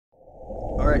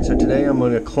Alright, so today I'm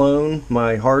going to clone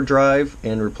my hard drive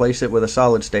and replace it with a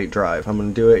solid state drive. I'm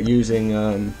going to do it using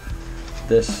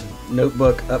this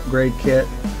notebook upgrade kit.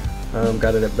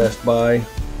 Got it at Best Buy.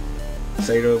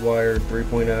 SATA wired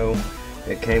 3.0.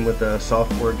 It came with a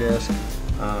software disk,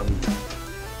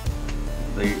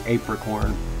 the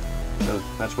Apricorn. So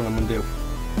that's what I'm going to do.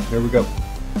 Here we go.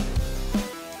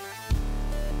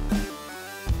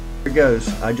 Here it goes.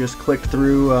 I just clicked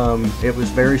through. It was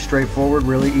very straightforward,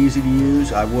 really easy to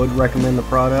use. I would recommend the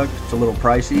product. It's a little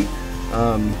pricey,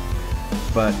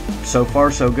 but so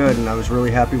far so good, and I was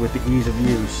really happy with the ease of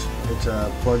use. It's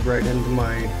plugged right into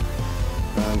my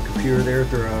computer there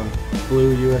through a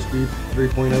blue USB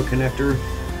 3.0 connector,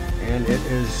 and it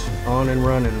is on and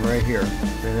running right here,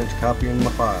 and it's copying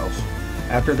my files.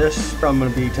 After this, I'm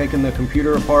going to be taking the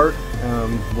computer apart.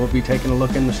 We'll be taking a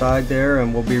look inside there,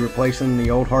 and we'll be replacing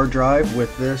the old hard drive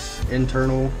with this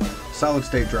internal solid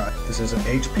state drive. This is an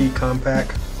HP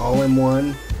COMPAQ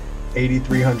all-in-one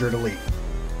 8300 Elite.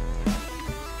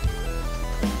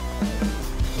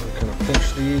 I'm going to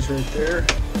pinch these right there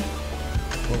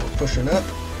while we're pushing up.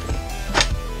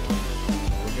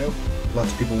 There we go.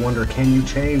 Lots of people wonder, can you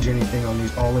change anything on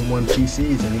these all-in-one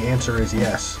PCs? And the answer is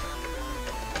yes.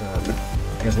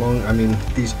 I mean,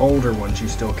 these older ones you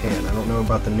still can. I don't know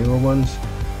about the newer ones,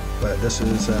 but this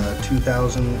is a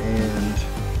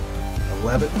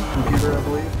 2011 computer, I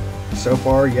believe. So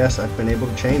far, yes, I've been able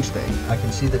to change things. I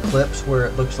can see the clips where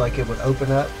it looks like it would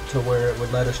open up to where it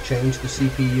would let us change the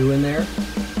CPU in there.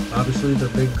 Obviously, the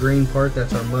big green part,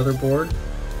 that's our motherboard.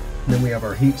 And then we have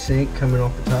our heat sink coming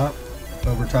off the top,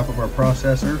 over top of our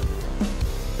processor.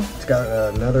 It's got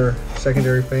another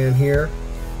secondary fan here.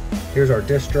 Here's our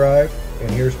disk drive,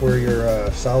 and here's where your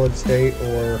solid state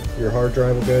or your hard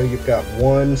drive will go. You've got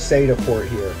one SATA port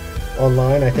here.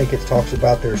 Online, I think it talks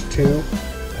about there's two.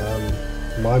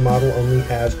 My model only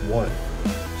has one.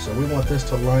 So we want this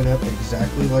to line up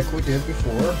exactly like we did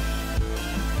before,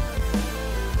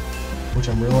 which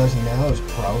I'm realizing now is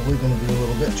probably going to be a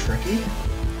little bit tricky.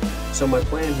 So my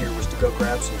plan here was to go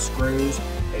grab some screws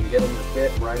and get them to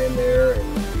fit right in there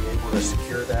and be able to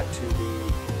secure that to the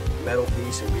metal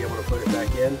piece and be able to put it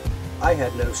back in. I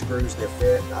had no screws that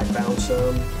fit. I found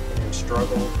some and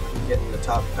struggled getting the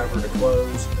top cover to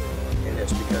close, and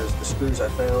it's because the screws I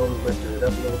found lifted it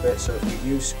up a little bit. So if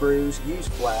you use screws, use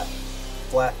flat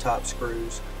top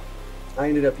screws. I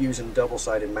ended up using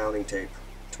double-sided mounting tape.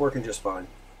 It's working just fine.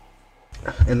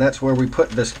 And that's where we put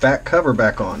this back cover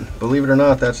back on. Believe it or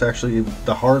not, that's actually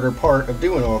the harder part of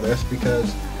doing all this,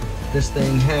 because this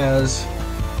thing has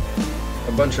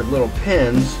a bunch of little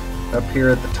pins up here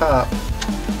at the top,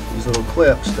 these little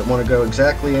clips that want to go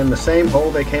exactly in the same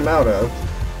hole they came out of,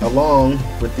 along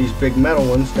with these big metal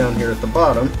ones down here at the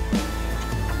bottom,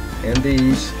 and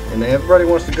these, and everybody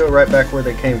wants to go right back where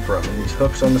they came from, and these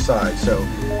hooks on the side. So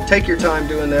take your time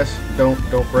doing this. Don't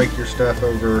break your stuff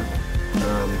over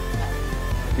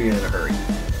being in a hurry.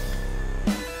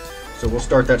 So we'll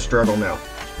start that struggle now.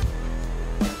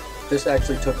 This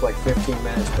actually took like 15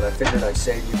 minutes, but I figured I'd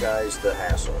save you guys the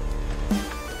hassle.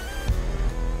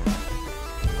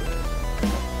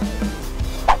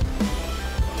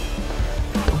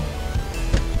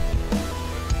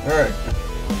 Alright,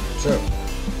 so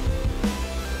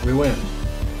we win.